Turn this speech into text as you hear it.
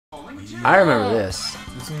I remember this.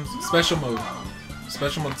 This one's special mode.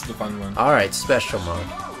 Special mode's the fun one. Alright, special mode.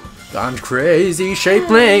 Gone crazy, shape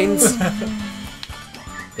lanes!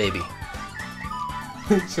 Baby.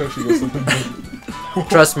 So she goes with the baby.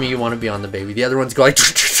 Trust me, you want to be on the baby. The other one's going.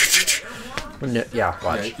 Yeah,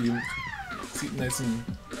 watch. Yeah, see, nice and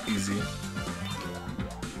easy.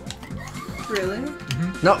 Really?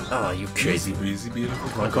 Mm-hmm. No, oh, you crazy. Easy, beautiful.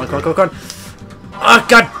 Come on, come on, come on, come on, come on. Oh,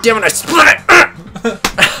 god damn it, I split it!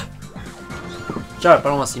 Shut up, I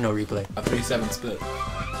don't want to see no replay. A 3-7 split.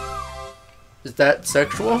 Is that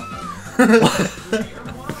sexual?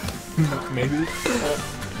 Maybe.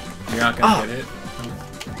 You're not gonna get it.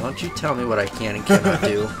 Don't you tell me what I can and cannot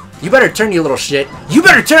do. You better turn, you little shit. You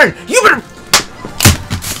better turn! You better...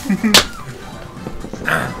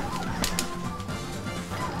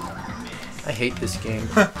 I hate this game.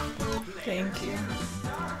 Thank you.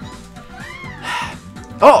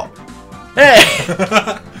 Oh! Hey!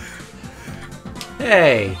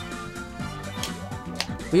 Hey!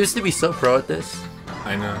 We used to be so pro at this.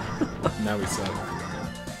 I know. Now we suck.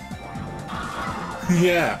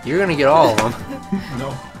 Yeah. You're gonna get all of them.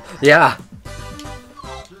 No. Yeah.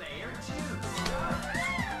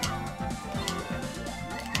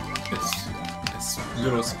 It's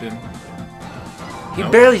little spin. He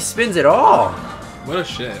barely spins at all. What a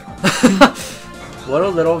shit. What a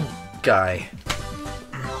little guy.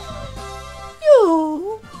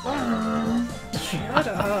 You. Shut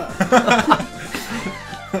up.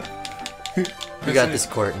 You got this,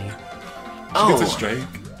 Courtney. She gets a strike.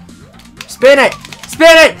 Spin it!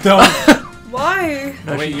 Spin it! No. Why?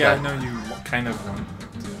 No, Wait, she yeah, can't. no, you kind of want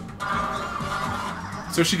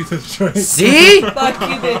to. So she gets a strike. See? Fuck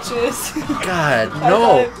you, bitches. God, High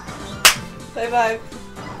no. five. High five.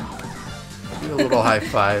 Do a little high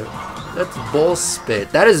five. That's bull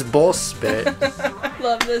spit. That is bull spit.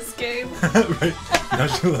 Love this game. Right. Now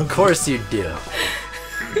she loves Of course you do.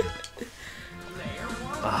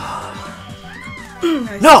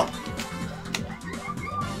 No!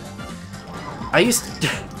 I used to...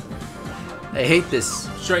 I hate this.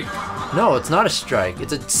 strike. No, it's not a strike.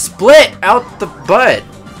 It's a split out the butt.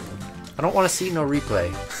 I don't want to see no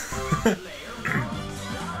replay.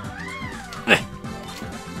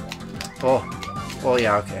 Oh. Oh,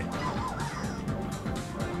 yeah, okay.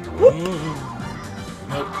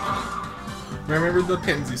 Nope. Remember the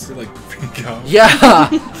pins used to like freak out? Yeah!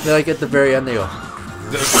 They're like at the very end they go.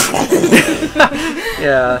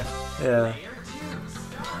 Yeah, yeah.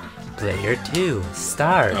 Player 2,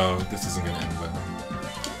 start. Oh, this isn't gonna end well.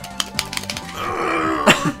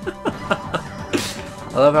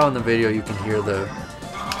 I love how in the video you can hear the...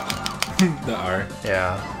 The R.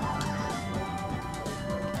 Yeah.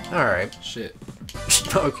 Alright. Shit.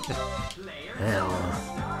 Okay. Hell.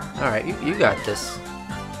 Alright, you got this.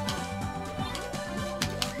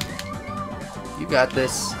 You got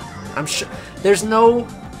this. I'm sure. There's no...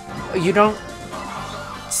 You don't...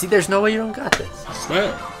 See, there's no way you don't got this.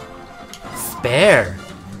 Swear. Spare.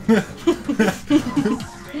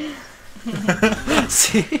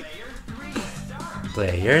 See?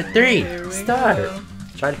 Player 3. There we Start. go.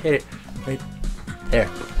 Try to hit it. Right there.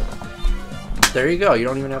 There you go. You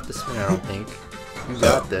don't even have to spin, I don't think. You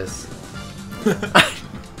got this.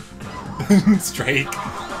 Strike.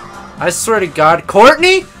 I swear to God,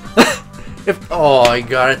 Courtney! If oh my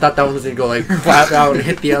God, I thought that one was gonna go like flap out and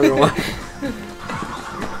hit the other one. I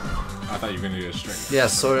thought you were gonna get a strike. Yeah,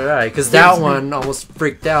 so did I, because that one almost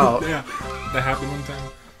freaked out. Yeah, that happened one time.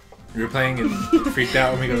 We were playing and freaked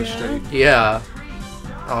out when we got a strike. Yeah.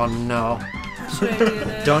 Oh no. Should I do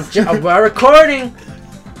this? Don't we're recording!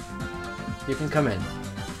 You can come in.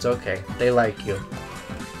 It's okay. They like you.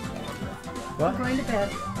 What? I'm going to bed.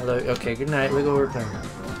 Hello. Okay, good night. We go over time.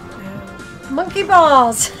 Monkey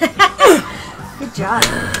balls! Good job.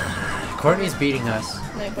 Courtney's beating us.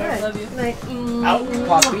 Night, Barb. Love you. Like, Out,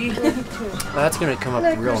 Poppy. Love you too. That's gonna come up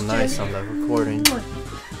Night, real Christian. nice on the recording.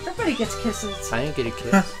 Everybody gets kisses. I ain't get a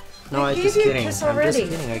kiss. No, I I'm gave just you a kidding. kiss I'm just already.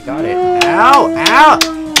 kidding. I got it. Ow! Ow!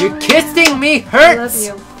 You're kissing me! I Hurts!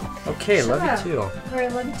 love you. Okay, Shut love up. you too.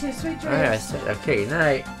 Alright, love you too. Sweet dreams. Alright, I said, okay,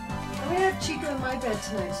 night. I'm gonna have Chico in my bed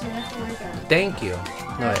tonight, so you don't have to worry about it. Thank you. I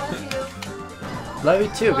Night. love Love you.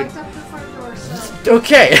 you too. Locked up the front door, so.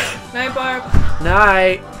 Okay. Night, Barb.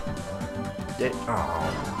 Night. Oh.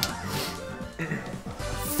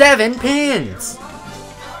 7 pins.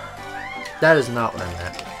 That is not what I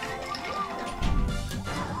meant.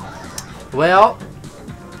 Well,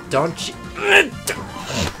 don't you...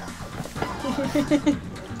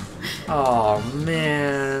 Oh,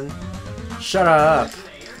 man. Shut up.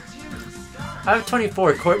 I have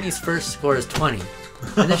 24. Courtney's first score is 20.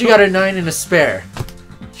 And then she got a 9 and a spare.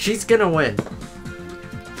 She's gonna win.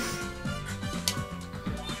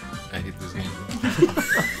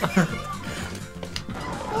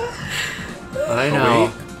 I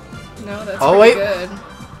know. No, that's Oh, pretty wait. good.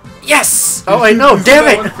 Yes! Oh, I know, damn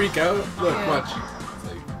That one it! freak out? Look, Yeah. watch. It's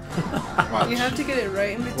like, watch. You have to get it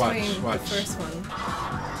right in between Watch. the first one.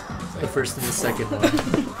 The first and the second one.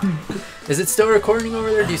 Is it still recording over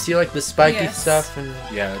there? Do you see like the spiky Yes. stuff? And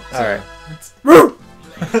Yeah. It's, alright.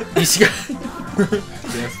 You see?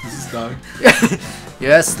 Yes, this is dog.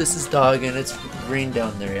 Yes, this is dog, and it's green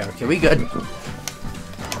down there. Yeah, okay, we good.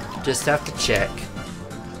 Just have to check.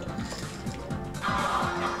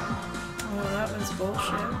 Oh, that was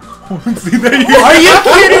bullshit. See, there you go. Are you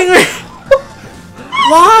kidding me?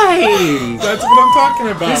 Why? That's what I'm talking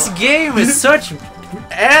about. This game is such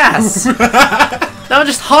ass. Now it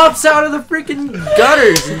just hops out of the freaking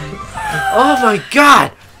gutters. Oh my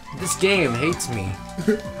god. This game hates me.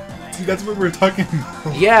 See, that's what we're talking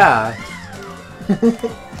about. Yeah.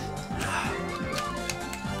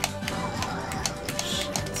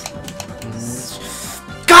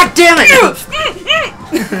 God damn it!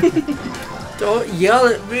 Don't yell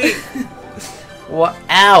at me. What?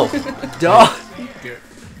 Ow. Dog.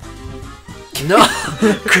 No.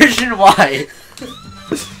 Christian, why?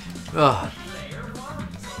 Ugh.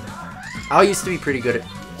 I used to be pretty good at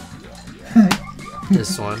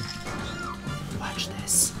this one. Watch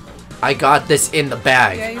this. I got this in the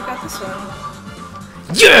bag. Yeah, you got this one.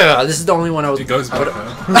 Yeah! This is the only one I was. It goes back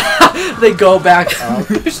up. They go back up.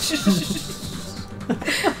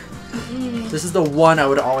 This is the one I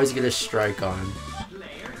would always get a strike on.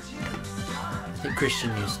 I think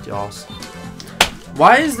Christian used to also.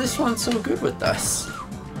 Why is this one so good with us?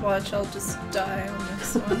 Watch, I'll just die on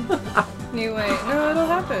this one. You wait. No, it'll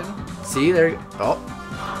happen. See, there. Oh.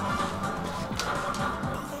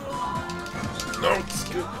 No, it's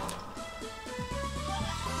good.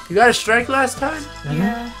 You got a strike last time?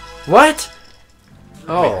 Yeah. What?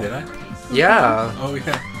 Oh. Wait, did I? Yeah. Oh,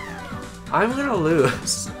 yeah. I'm gonna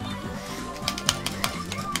lose.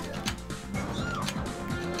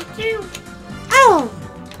 Ow!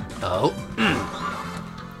 Oh.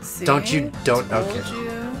 See? Don't you- don't- Told okay.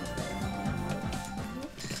 you.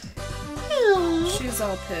 She's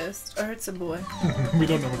all pissed. Or it's a boy. We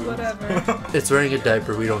don't know what it is. Whatever. It's wearing a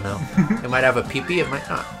diaper, we don't know. It might have a pee-pee, it might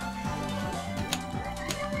not.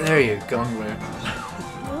 There you go. Wrong way.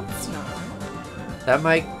 No, it's not. That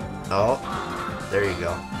might... Oh. There you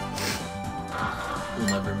go. We'll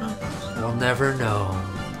never know. We'll never know.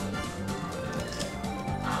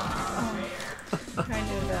 I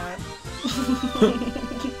knew that.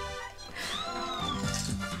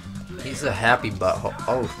 He's a happy butthole.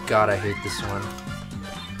 Oh god, I hate this one.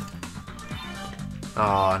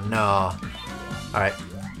 Oh no. Alright.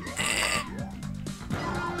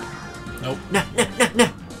 Nope. No, no, no, no.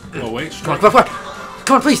 Oh, wait. Come on, come on, come on.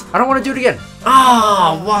 Come on, please. I don't want to do it again.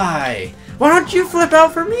 Ah, why? Why don't you flip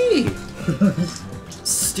out for me?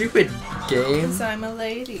 Stupid game. Because I'm a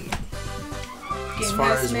lady. As Game far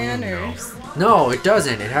has as we know. manners. No, it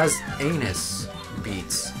doesn't. It has anus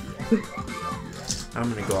beats. I'm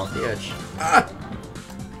gonna go off the edge. Ah.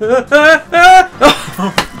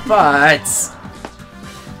 But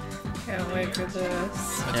Can't wait for this.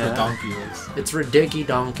 That's Yeah. what donkey is. it's ridicky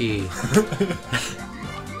donkey.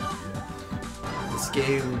 This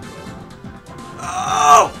game.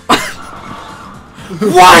 Oh!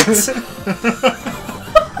 What?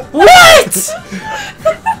 What?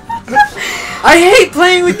 I hate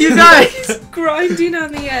playing with you guys. Grinding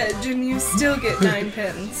on the edge and you still get 9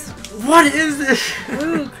 pins. What is this?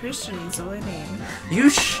 Ooh, Christian's winning. You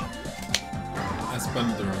I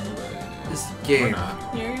spun the wrong way. this Or game.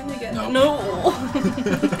 not. You're gonna get No. no.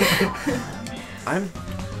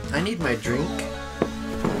 I need my drink.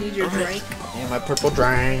 Need your drink. Yeah, my purple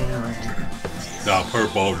drink. The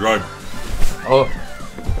purple drug. Oh,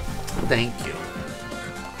 thank you.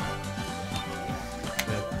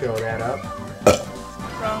 Gonna fill that up.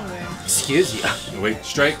 Wrong way. Excuse you. Wait,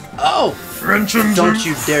 strike. Oh, French and don't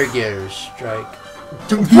you dare get a strike.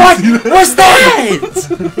 What was that?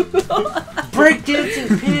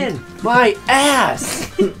 Breakdancing pin, my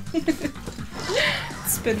ass.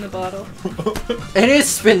 Spin the bottle. It is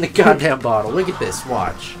spin the goddamn bottle. Look at this.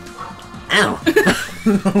 Watch. Ow.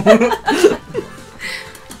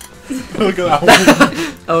 Look at that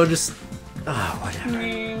one. Oh, just. Oh,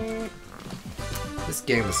 whatever. This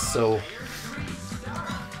game is so.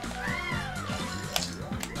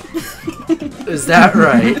 Is that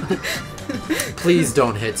right? Please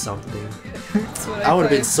don't hit something. That's what I would have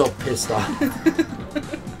play. been so pissed off.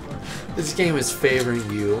 This game is favoring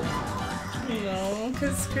you. No,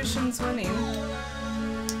 because Christian's winning.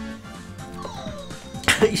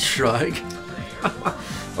 I shrug.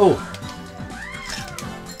 Oh.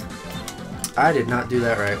 I did not do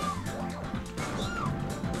that right.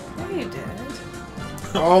 Yeah, you did.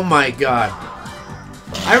 Oh my god.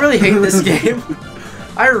 I really hate this game.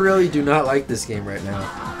 I really do not like this game right now.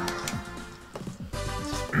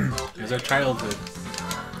 It's our childhood.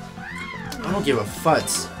 I don't give a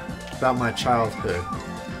futz about my childhood.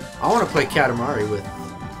 I want to play Katamari with...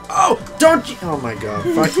 Oh! Don't you... Oh my god.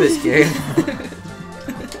 Fuck this game.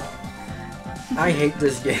 I hate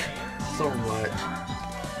this game so much.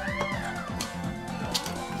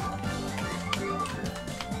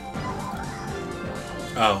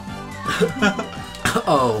 Oh.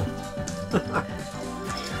 Oh.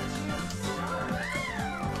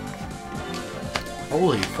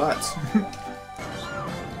 Holy futz.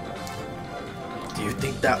 Do you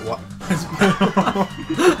think that what?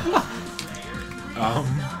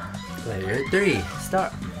 Player 3,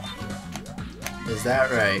 start. Is that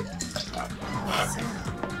right?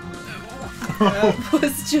 That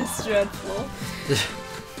was just dreadful.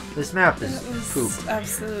 This map is That was poop.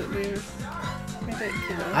 absolutely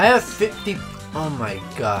ridiculous. I have 50. Oh my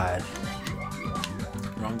god.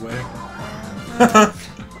 Wrong way.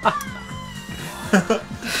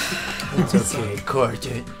 It's okay,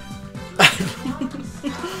 Corton.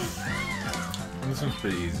 This one's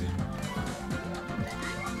pretty easy.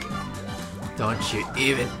 Don't you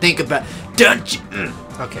even think about. Don't you?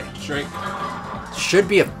 Okay. Strike. Should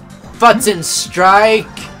be a fucking strike.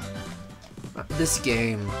 This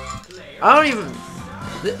game. I don't even.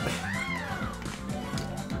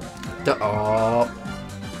 Oh.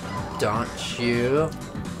 Don't you?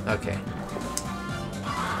 Okay.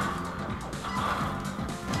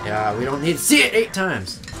 Yeah, we don't need to see it 8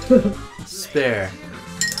 times. Spare.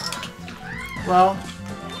 Well,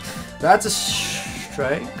 that's a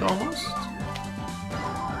strike almost.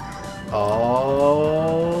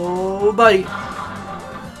 Oh, buddy.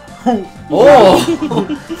 Oh!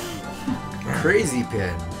 Crazy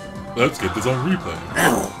pin. Let's get this on replay.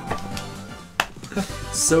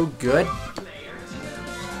 So good.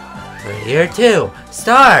 Player 2,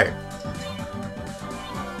 start!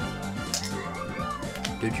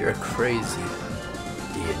 Dude, you're crazy.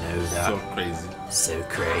 Do you know that? So crazy. So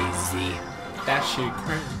crazy. That shit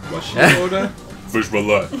crazy. What's she order? Fish my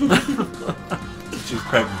life. She's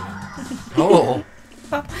pregnant. Oh!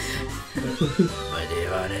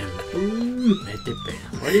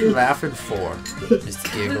 What are you laughing for? Just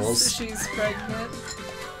giggles. She's pregnant.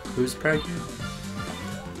 Who's pregnant?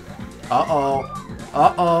 Uh-oh.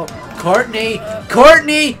 Uh-oh. Courtney!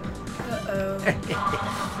 Courtney! Uh-oh.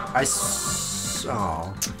 I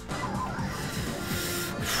saw.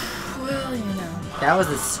 Well, you know. That was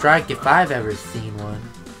a strike if I've ever seen one.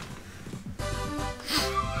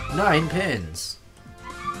 9 pins.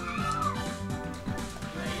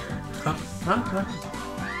 Huh? Huh?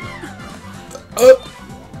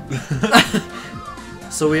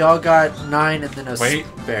 So we all got 9 and then a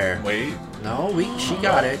spare. Wait. No, she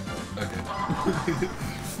got it. Okay.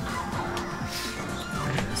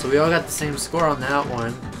 So we all got the same score on that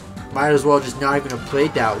one. Might as well just not even have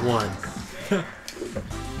played that one.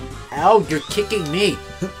 Ow, you're kicking me.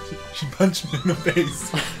 She punched him in the face.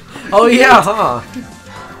 Oh yeah, huh?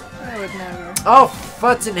 I would never. Oh,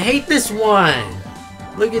 Futson, hate this one.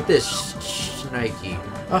 Look at this Nike.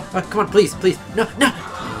 Oh, come on, please. No.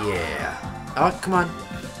 Yeah. Oh, come on.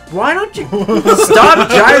 Why don't you stop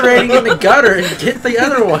gyrating in the gutter and get the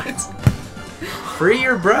other ones? Free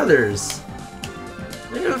your brothers.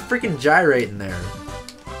 Look at the freaking gyrating there.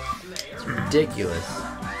 It's ridiculous.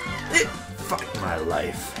 Fuck my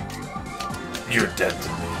life. You're dead to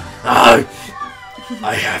me. I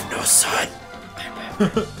have no son.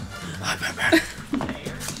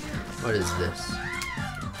 What is this?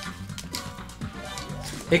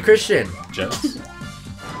 Hey Christian. Jess?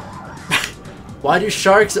 Why do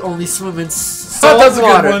sharks only swim in salt That's a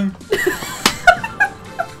water? good one.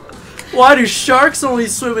 Why do sharks only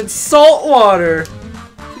swim in salt water?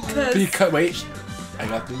 Because Wait. I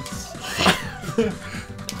got this.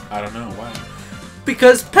 I don't know why.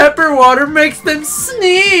 Because pepper water makes them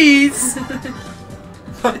sneeze.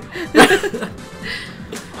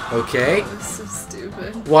 Okay. that was so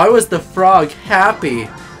stupid. Why was the frog happy?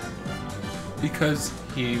 Because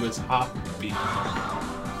he was hoppy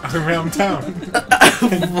around town.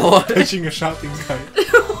 What? Pitching a shopping cart.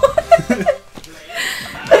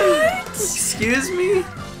 Excuse me?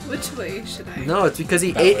 Which way should I? No, it's because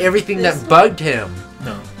he That ate way. everything This that bugged him.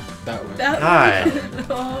 No, that way. That God. way.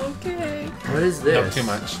 Okay. What is No, this? too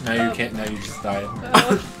much. Now you can't. Now you just died.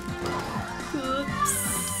 Oops.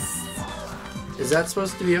 Is that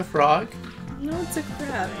supposed to be a frog? No, it's a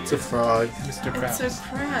crab. It's a frog. Mr. It's Krabs. a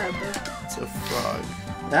crab. It's a frog.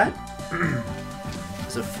 That?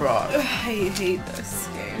 It's a frog. I hate this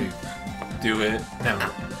game. Do it now.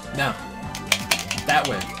 Now. That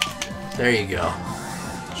way. There you go.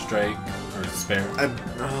 Strike or spare.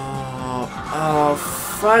 Oh,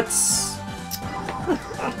 futz.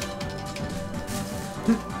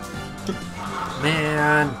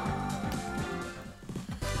 Man.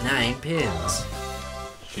 9 pins.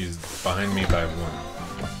 She's behind me by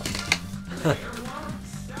 1.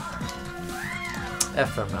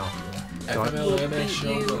 FML. FML and beat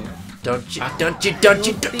you. Don't you. I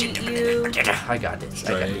got this.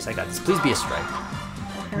 I got this. Please be a strike.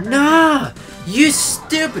 Nah! You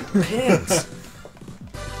stupid pins!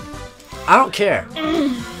 I don't care.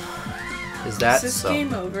 Is that Is this so?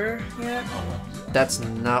 game over yet? Oh, That's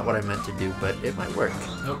not what I meant to do, but it might work.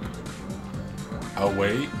 nope. I'll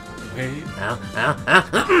wait. Wait. Ow, ow, ow.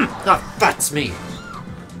 Oh, that's me.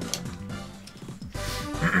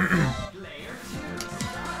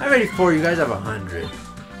 I'm ready for you guys have 100.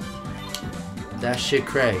 That shit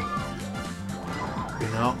cray. You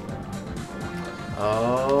know?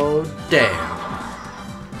 Oh, damn.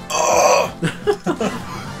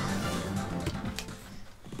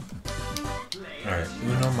 Alright,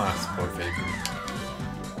 uno más, por favor.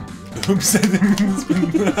 Oops, I didn't mean to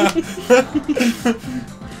spin that.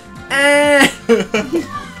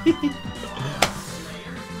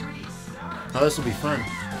 Oh, this will be fun.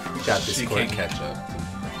 You got this She quick. can't catch up.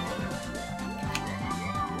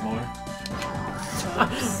 More?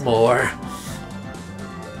 More.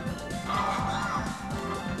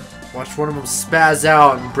 Watch one of them spaz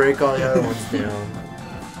out and break all the other ones down.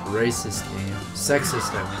 Racist game.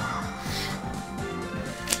 Sexist, I mean.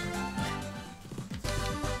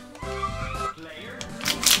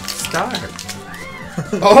 Start.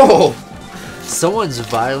 Oh! Someone's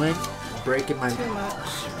violent. Breaking my Too much.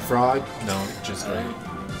 frog. No, just right.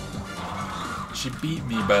 She beat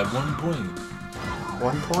me by 1 point.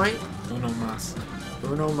 1 point. Uno más.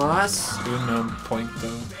 Uno mas. Uno pointo.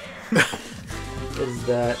 Is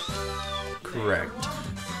that correct?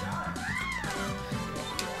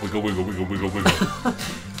 Wiggle, wiggle, wiggle, wiggle, wiggle.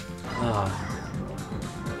 Oh,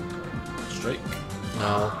 Strike.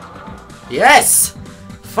 no. Yes!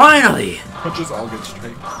 Finally! I'll just all get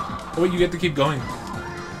strike. Oh, wait, you get to keep going.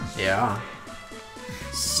 Yeah.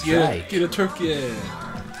 Strike. Get a turkey.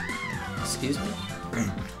 Excuse me?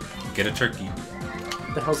 Get a turkey.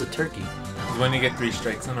 What the hell's a turkey? When you get 3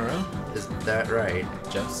 strikes in a row, Is that right?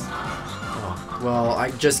 Jess. Oh, well, I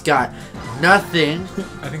just got nothing.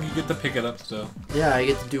 I think you get to pick it up still. Yeah, I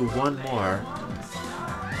get to do one more.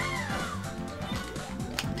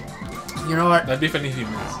 You know what? That'd be funny if you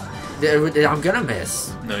miss. I'm gonna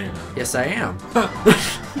miss. No, you're not. Yes, I am.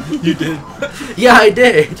 You did. Yeah, I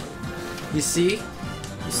did. You see?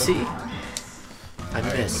 You see? I Alright,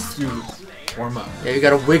 let's missed. do this. Warm up. Yeah, you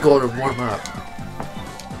gotta wiggle to warm up.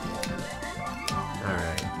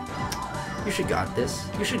 Alright. You should got this.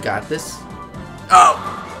 You should got this. Oh!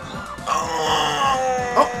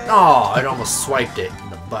 Oh, it almost swiped it in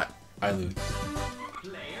the butt. I lose.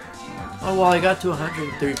 Oh, well, I got to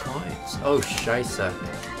 103 points. Oh, scheisse. I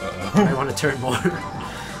Uh-oh. want to turn more.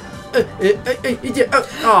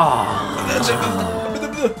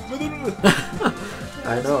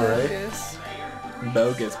 I know, right? Focus.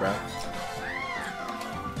 Bogus, bro.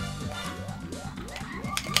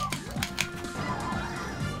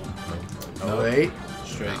 Oh, wait.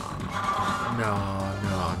 Straight. No.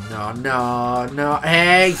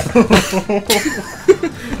 Hey!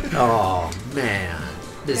 Oh, man.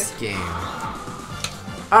 This game.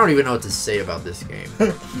 I don't even know what to say about this game.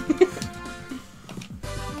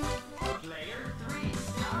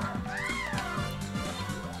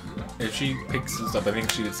 If she picks this up, I think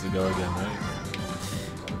she gets to go again, right?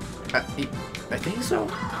 I think so.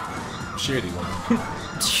 She already won.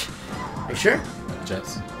 Are you sure?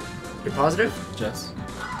 Jess. You're positive? Jess.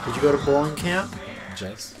 Did you go to bowling camp?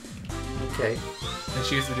 Jess. Okay. And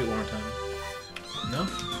she gets to do it one more time. No?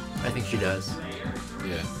 I think she does.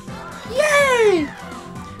 Yeah. Yay!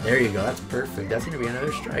 There you go. That's perfect. That's gonna be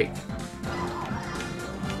another strike.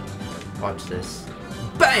 Watch this.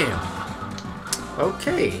 Bam!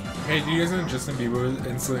 Okay. Hey, do you guys know Justin Bieber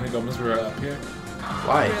and Selena Gomez were up here?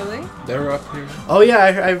 Why? Really? They were up here. Oh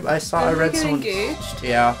yeah, I saw. I Did read they get someone. engaged?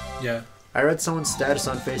 Yeah, Yeah. I read someone's status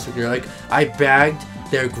on Facebook. They're like, I bagged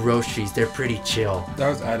their groceries. They're pretty chill. That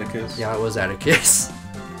was Atticus. Yeah, it was Atticus.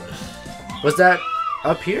 Was that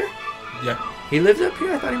up here? Yeah. He lived up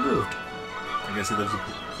here. I thought he moved. I guess he lives up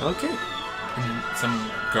here. Okay. And some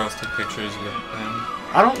girls took pictures with him.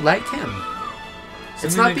 I don't like him.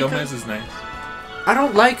 It's Selena not because Gomez is nice. I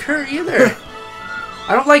don't like her either.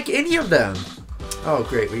 I don't like any of them. Oh,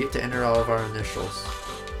 great. We get to enter all of our initials.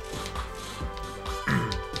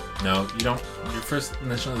 No, you don't. Your first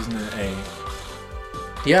initial isn't an A.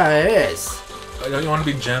 Yeah, it is. Oh, don't you want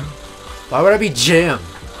to be Gem? Why would I be Jim?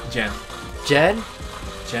 Gem. Jen?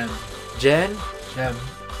 Gem. Jen? Gem.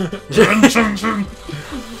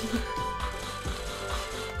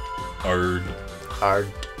 Ard.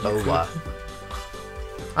 Ardoa.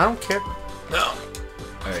 I don't care. No.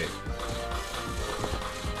 Alright.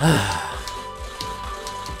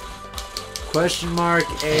 Question mark,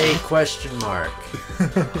 A, question mark.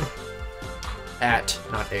 At,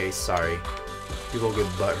 not A, sorry. People get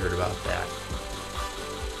butthurt about that.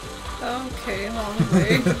 Okay, long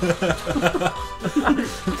way.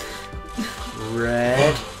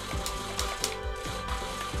 Red.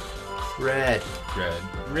 Red. Red.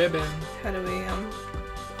 Ribbon. How do we,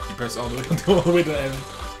 You press all the way to the end.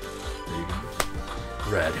 There you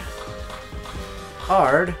go. Red.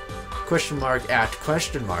 Ard. Question mark at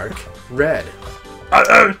question mark. Red.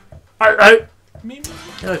 Me.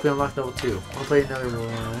 Yeah, look, we unlocked level 2. I'll play another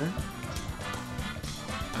one.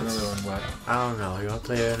 Another one, what? I don't know. You want to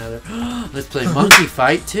play another? Let's play Monkey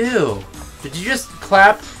Fight too. Did you just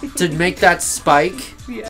clap to make that spike? yeah.